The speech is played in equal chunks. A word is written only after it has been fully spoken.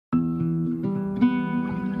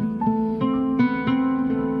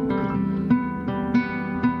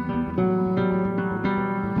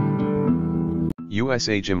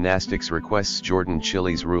USA Gymnastics requests Jordan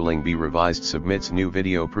Chiles' ruling be revised, submits new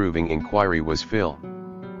video proving inquiry was Phil.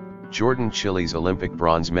 Jordan Chiles' Olympic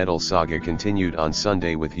bronze medal saga continued on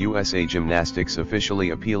Sunday with USA Gymnastics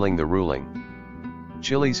officially appealing the ruling.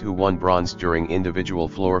 Chiles, who won bronze during individual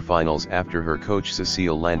floor finals after her coach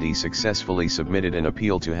Cecile Landi successfully submitted an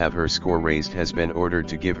appeal to have her score raised, has been ordered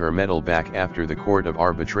to give her medal back after the Court of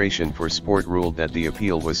Arbitration for Sport ruled that the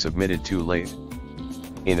appeal was submitted too late.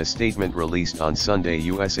 In a statement released on Sunday,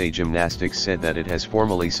 USA Gymnastics said that it has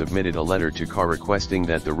formally submitted a letter to CAR requesting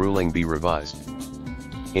that the ruling be revised.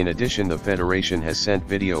 In addition, the federation has sent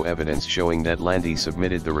video evidence showing that Landi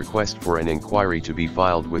submitted the request for an inquiry to be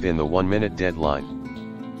filed within the 1-minute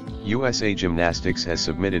deadline. USA Gymnastics has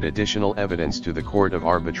submitted additional evidence to the Court of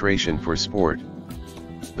Arbitration for Sport.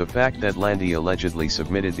 The fact that Landi allegedly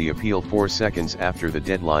submitted the appeal 4 seconds after the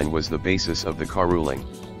deadline was the basis of the CAR ruling.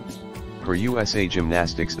 Per USA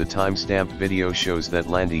Gymnastics, the time-stamped video shows that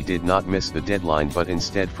Landi did not miss the deadline but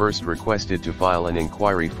instead first requested to file an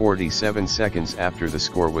inquiry 47 seconds after the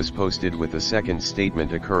score was posted, with the second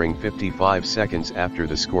statement occurring 55 seconds after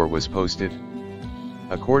the score was posted.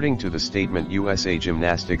 According to the statement, USA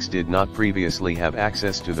Gymnastics did not previously have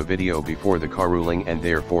access to the video before the CAR ruling and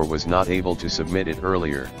therefore was not able to submit it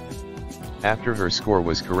earlier. After her score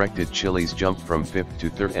was corrected, Chiles jumped from 5th to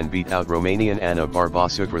 3rd and beat out Romanian Ana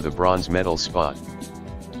Barbasă for the bronze medal spot.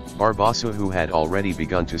 Barbasă, who had already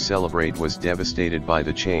begun to celebrate, was devastated by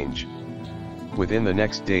the change. Within the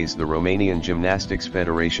next days, the Romanian Gymnastics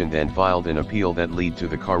Federation then filed an appeal that led to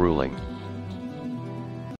the CAR ruling.